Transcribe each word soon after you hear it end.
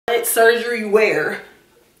what surgery wear?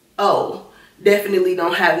 Oh, definitely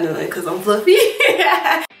don't have none because I'm fluffy.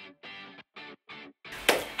 Hey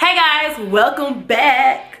guys, welcome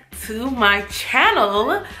back to my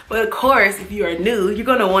channel. But of course, if you are new, you're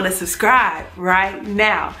gonna want to subscribe right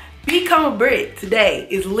now. Become a Brit today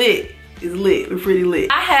is lit. It's lit. We're pretty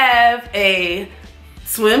lit. I have a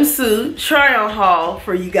swimsuit try on haul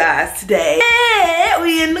for you guys today. Yeah,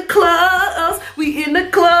 we in the clubs. We in the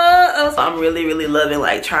clubs. I'm really loving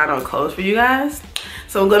like trying on clothes for you guys.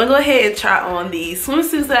 So I'm gonna go ahead and try on these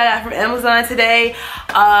swimsuits that I got from Amazon today.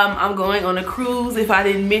 I'm going on a cruise, if I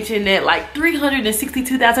didn't mention that, like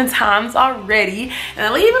 362,000 times already. And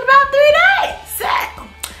I leave in about 3 days. So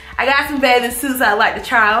I got some bathing suits I like to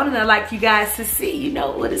try on and I like you guys to see, you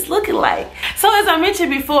know, what it's looking like. So as I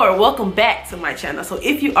mentioned before, welcome back to my channel. So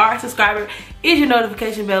if you are a subscriber, is your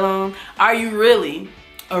notification bell on? Are you really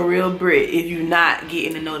a real Brit if you're not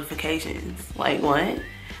getting the notifications? Like what?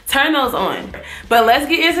 Turn those on. But let's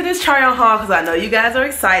get into this try on haul because I know you guys are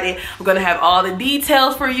excited. I'm gonna have all the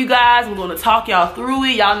details for you guys. We're gonna talk y'all through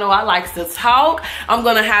it. Y'all know I like to talk. I'm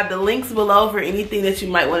gonna have the links below for anything that you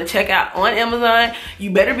might want to check out on Amazon.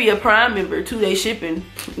 You better be a Prime member, 2-day shipping.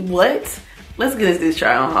 What? Let's get into this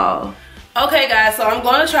try on haul. Okay guys, so I'm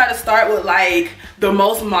gonna try to start with like the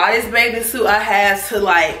most modest bathing suit I have to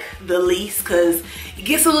like the least because it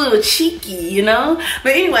gets a little cheeky, you know?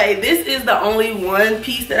 But anyway, this is the only one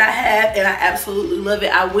piece that I have and I absolutely love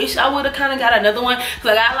it. I wish I would have kind of got another one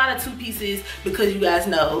because I got a lot of 2 pieces because you guys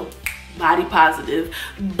know, body positive.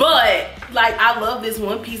 But like I love this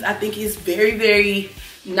one piece. I think it's very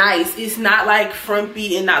nice. It's not like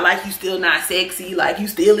frumpy and not like you still not sexy, like you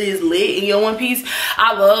still is lit in your one piece.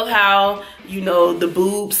 I love how, you know, the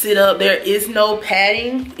boobs sit up. There is no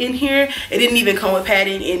padding in here. It didn't even come with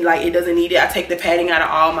padding and like it doesn't need it. I take the padding out of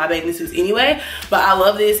all my bathing suits anyway, but I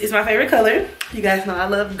love this. It's my favorite color. You guys know I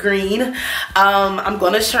love green. I'm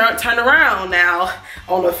gonna turn around now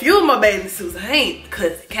on a few of my bathing suits. I ain't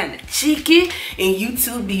because it's kind of cheeky and you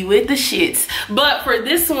two be with the shits. But for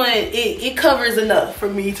this one, it covers enough for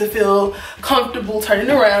me to feel comfortable turning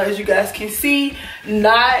around. As you guys can see,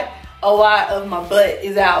 not a lot of my butt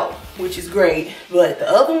is out, which is great, but the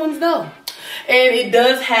other ones no. And it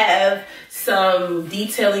does have some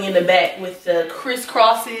detailing in the back with the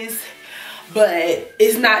crisscrosses, but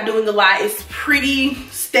it's not doing a lot. It's pretty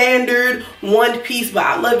standard one piece, but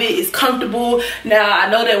I love it. It's comfortable. Now I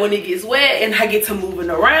know that when it gets wet and I get to moving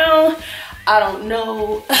around, I don't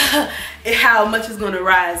know how much is gonna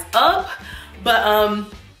rise up, but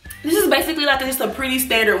this is basically like just a pretty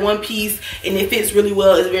standard one piece and it fits really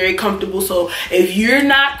well. It's very comfortable. So if you're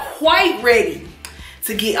not quite ready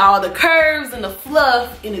to get all the curves and the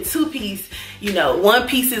fluff in a 2-piece, you know, 1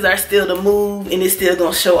 pieces are still the move and it's still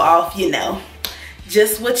gonna show off, you know,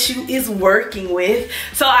 just what you is working with.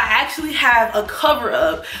 So I actually have a cover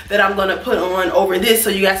up that I'm gonna put on over this so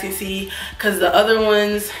you guys can see, because the other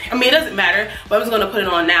ones, I mean, it doesn't matter, but I'm just gonna put it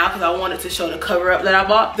on now because I wanted to show the cover up that I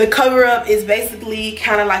bought. The cover up is basically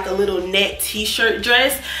kind of like a little net t-shirt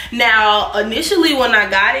dress. Now initially when I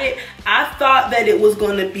got it, I thought that it was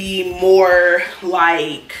gonna be more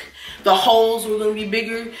like the holes were gonna be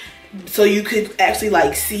bigger so you could actually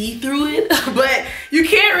like see through it, but you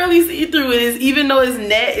can't really see through it. Even though it's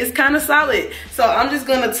net, it's kind of solid. So I'm just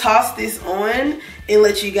gonna toss this on and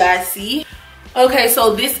let you guys see. Okay,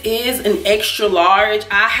 so this is an extra large.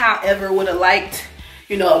 I, however, would have liked,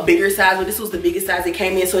 you know, a bigger size, but this was the biggest size it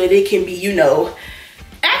came in so that it can be, you know,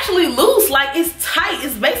 actually loose. Like it's tight.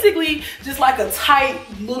 It's basically just like a tight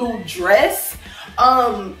little dress.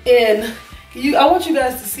 And I want you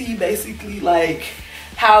guys to see basically like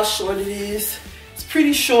how short it is. It's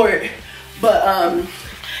pretty short, but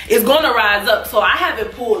it's gonna rise up, so I have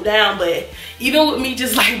it pulled down, but even with me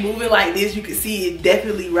just like moving like this, you can see it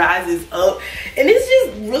definitely rises up and it's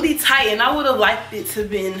just really tight. And I would have liked it to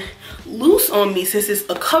have been loose on me since it's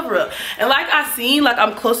a cover up. And like I seen, like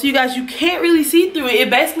I'm close to you guys, you can't really see through it. It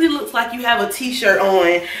basically looks like you have a t-shirt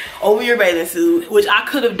on over your bathing suit, which I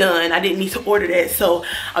could have done. I didn't need to order that, so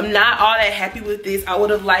I'm not all that happy with this. I would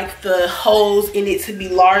have liked the holes in it to be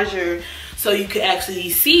larger so you could actually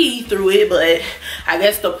see through it, but I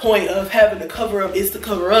guess the point of having the cover up is to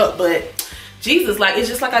cover up. But Jesus, like it's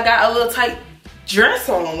just like I got a little tight dress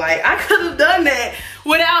on. Like I could have done that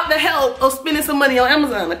without the help of spending some money on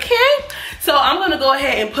Amazon, okay? So I'm gonna go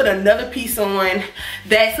ahead and put another piece on.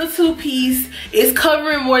 That's a 2-piece. It's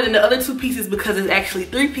covering more than the other 2 pieces because it's actually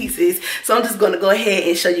 3 pieces. So I'm just gonna go ahead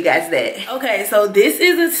and show you guys that. Okay, so this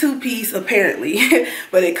is a 2-piece apparently,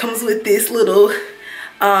 but it comes with this little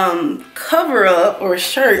cover up or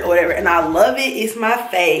shirt or whatever, and I love it. It's my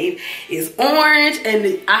fave. It's orange,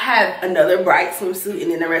 and I have another bright swimsuit,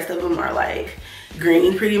 and then the rest of them are like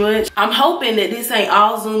green pretty much. I'm hoping that this ain't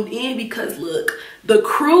all zoomed in because look, the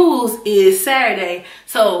cruise is Saturday,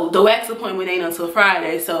 so the wax appointment ain't until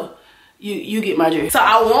Friday, so you get my drift. So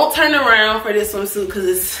I won't turn around for this swimsuit because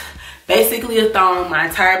it's basically a thong. My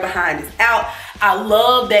entire behind is out. I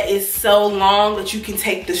love that it's so long that you can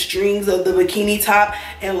take the strings of the bikini top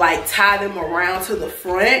and like tie them around to the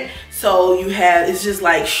front. So you have, it's just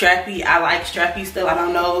like strappy. I like strappy stuff. I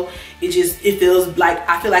don't know. It feels like,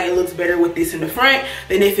 I feel like it looks better with this in the front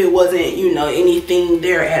than if it wasn't, you know, anything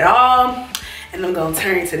there at all. And I'm gonna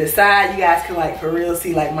turn to the side. You guys can like for real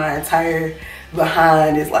see like my entire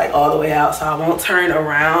behind is like all the way out, so I won't turn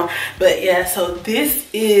around. But yeah, so this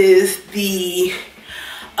is the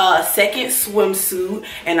second swimsuit,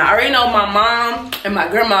 and I already know my mom and my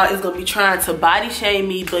grandma is gonna be trying to body shame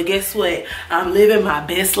me, but guess what, I'm living my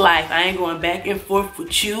best life. I ain't going back and forth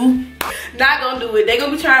with you. Not gonna do it. They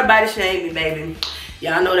gonna be trying to body shame me, baby.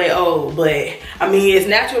 Y'all know they old, but I mean, it's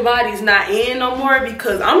natural body's not in no more,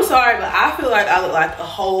 because I'm sorry, but I feel like I look like a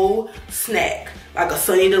whole snack, like a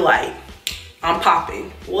Sunny Delight. I'm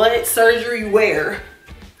popping. What surgery wear?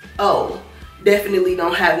 Oh, definitely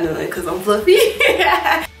don't have none because I'm fluffy.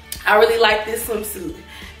 I really like this swimsuit.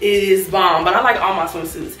 It is bomb, but I like all my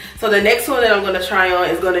swimsuits. So the next one that I'm gonna try on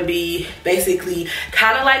is gonna be basically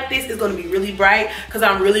kind of like this. It's gonna be really bright because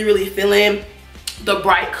I'm really feeling the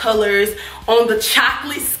bright colors on the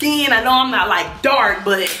chocolate skin. I know I'm not like dark,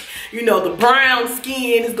 but you know, the brown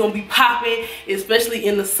skin is gonna be popping, especially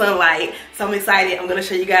in the sunlight. So I'm excited. I'm gonna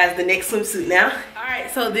show you guys the next swimsuit now. All right,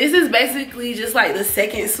 so this is basically just like the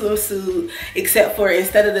second swimsuit, except for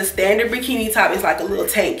instead of the standard bikini top, it's like a little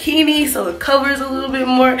tankini, so it covers a little bit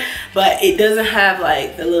more, but it doesn't have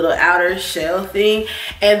like the little outer shell thing.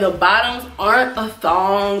 And the bottoms aren't a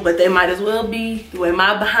thong, but they might as well be the way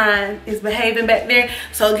my behind is behaving back there.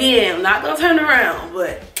 So again, I'm not gonna turn around,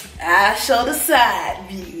 but I show the side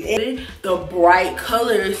view. The bright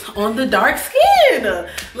colors on the dark skin.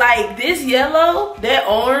 Like this yellow, that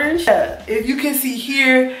orange. If you can see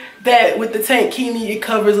here, that with the tankini, it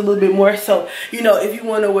covers a little bit more. So, you know, if you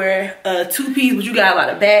want to wear a two-piece, but you got a lot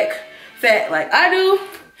of back fat like I do,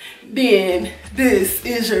 then this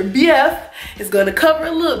is your BF. It's gonna cover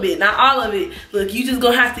a little bit, not all of it. Look, you just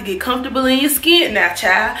gonna have to get comfortable in your skin now,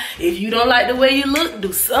 child. If you don't like the way you look,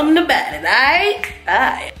 do something about it, all right? All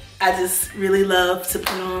right. I just really love to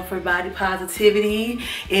put on for body positivity,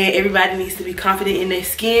 and everybody needs to be confident in their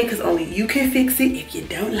skin because only you can fix it if you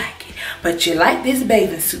don't like it. But you like this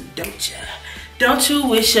bathing suit, don't you? Don't you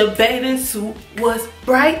wish your bathing suit was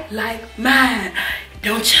bright like mine,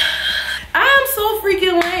 don't you? I'm so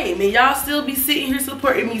freaking lame, and y'all still be sitting here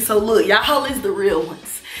supporting me. So look, y'all is the real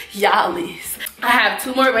ones. Y'all is. I have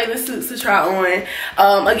 2 more bathing suits to try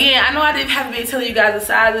on. Again, I know I haven't been telling you guys the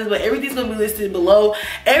sizes, but everything's gonna be listed below.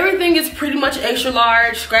 Everything is pretty much extra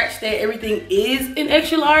large. Scratch that, everything is an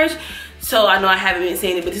extra large. So I know I haven't been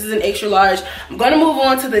saying it, but this is an extra large. I'm gonna move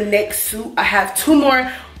on to the next suit. I have 2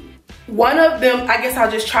 more. One of them, I guess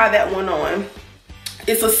I'll just try that one on.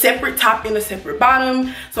 It's a separate top and a separate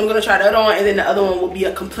bottom, so I'm gonna try that on, and then the other one will be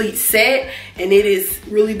a complete set, and it is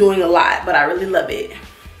really doing a lot, but I really love it.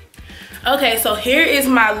 Okay, so here is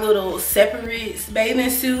my little separate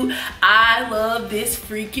bathing suit. I love this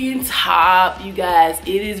freaking top, you guys.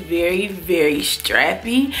 It is very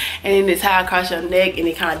strappy, and then it's tied across your neck, and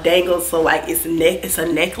it kind of dangles, so like it's a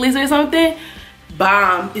necklace or something.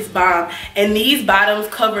 Bomb. It's bomb. And these bottoms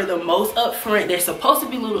cover the most up front. They're supposed to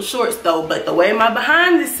be little shorts though, but the way my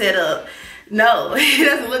behind is set up, no, it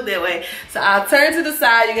doesn't look that way. So I'll turn to the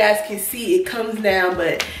side. You guys can see it comes down,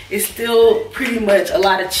 but it's still pretty much a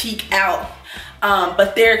lot of cheek out.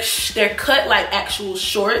 But they're cut like actual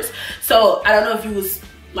shorts. So I don't know if you was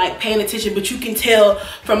like paying attention, but you can tell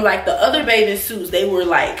from like the other bathing suits, they were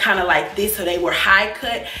like kind of like this, so they were high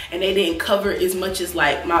cut and they didn't cover as much as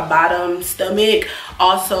like my bottom stomach,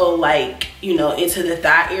 also like, you know, into the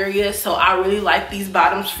thigh area. So I really like these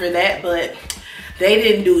bottoms for that, but they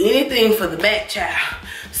didn't do anything for the back, child.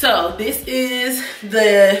 So this is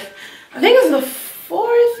the, I think it's the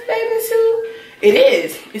 4th bathing suit. It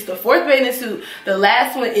is. It's the 4th bathing suit. The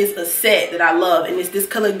last one is a set that I love, and it's this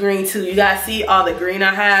color green too. You guys see all the green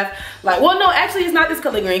I have? Like, well, no, actually it's not this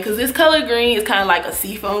color green, because this color green is kind of like a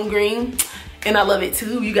seafoam green, and I love it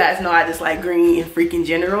too. You guys know I just like green in freaking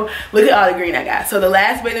general. Look at all the green I got. So the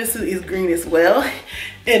last bathing suit is green as well,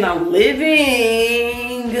 and I'm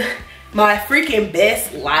living my freaking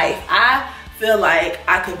best life. I feel like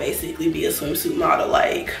I could basically be a swimsuit model.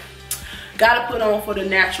 Like, gotta put on for the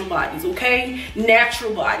natural bodies, okay?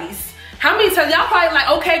 Natural bodies. How many times y'all probably like,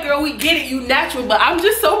 okay girl, we get it, you natural, but I'm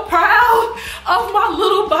just so proud of my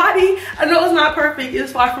little body. I know it's not perfect,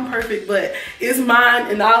 it's far from perfect, but it's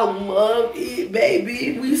mine and I love it,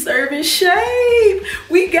 baby. We serving shade.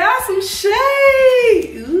 We got some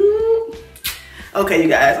shade. Ooh. Okay, you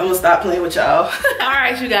guys, I'm gonna stop playing with y'all. All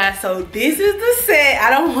right, you guys, so this is the set. I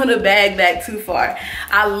don't want to bag back too far.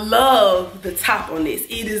 I love the top on this.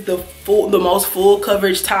 It is the most full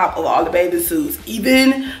coverage top of all the bathing suits,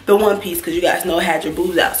 even the one piece, because you guys know it had your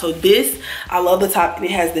boobs out. So this, I love the top, and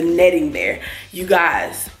it has the netting there. You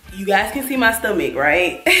guys can see my stomach,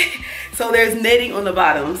 right? So there's netting on the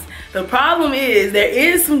bottoms. The problem is there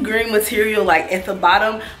is some green material like at the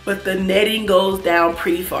bottom, but the netting goes down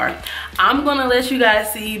pretty far. I'm gonna let you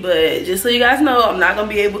guys see, but just so you guys know, I'm not gonna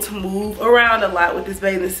be able to move around a lot with this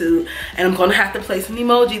bathing suit, and I'm gonna have to place an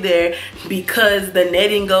emoji there because the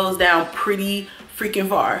netting goes down pretty freaking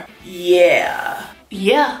far. Yeah,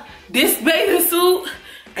 this bathing suit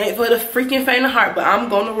ain't for the freaking faint of heart, but I'm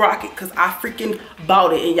gonna rock it because I freaking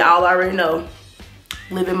bought it, and y'all already know,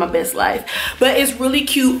 living my best life. But it's really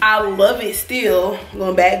cute. I love it still. I'm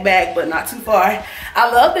going back, but not too far.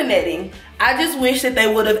 I love the netting. I just wish that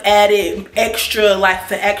they would have added extra, like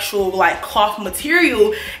the actual like cloth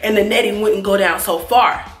material, and the netting wouldn't go down so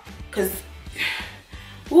far. Cause,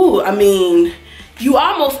 ooh, I mean, you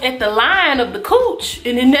almost at the line of the cooch,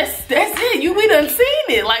 and then that's it. We done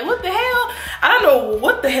seen it. Like, what the hell? I don't know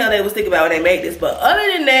what the hell they was thinking about when they made this, but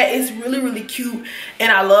other than that, it's really, really cute,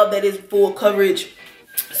 and I love that it's full coverage.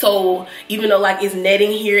 So even though like it's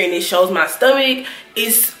netting here and it shows my stomach,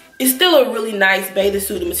 it's still a really nice bathing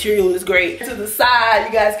suit. The material is great. To the side,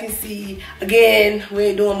 you guys can see, again, we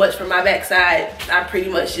ain't doing much for my backside. I pretty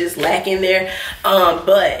much just lack in there.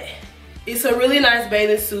 But it's a really nice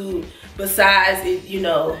bathing suit. Besides it, you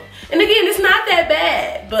know, and again, it's not that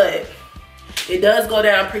bad, but it does go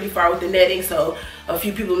down pretty far with the netting, so a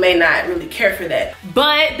few people may not really care for that.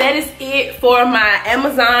 But that is it for my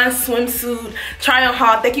Amazon swimsuit try on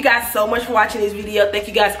haul. Thank you guys so much for watching this video. Thank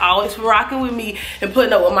you guys always for rocking with me and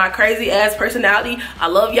putting up with my crazy ass personality. I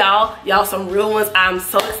love y'all. Y'all some real ones. I'm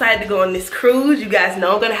so excited to go on this cruise. You guys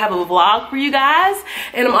know I'm gonna have a vlog for you guys,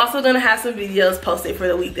 and I'm also gonna have some videos posted for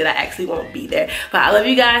the week that I actually won't be there. But I love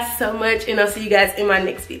you guys so much, and I'll see you guys in my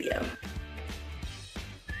next video.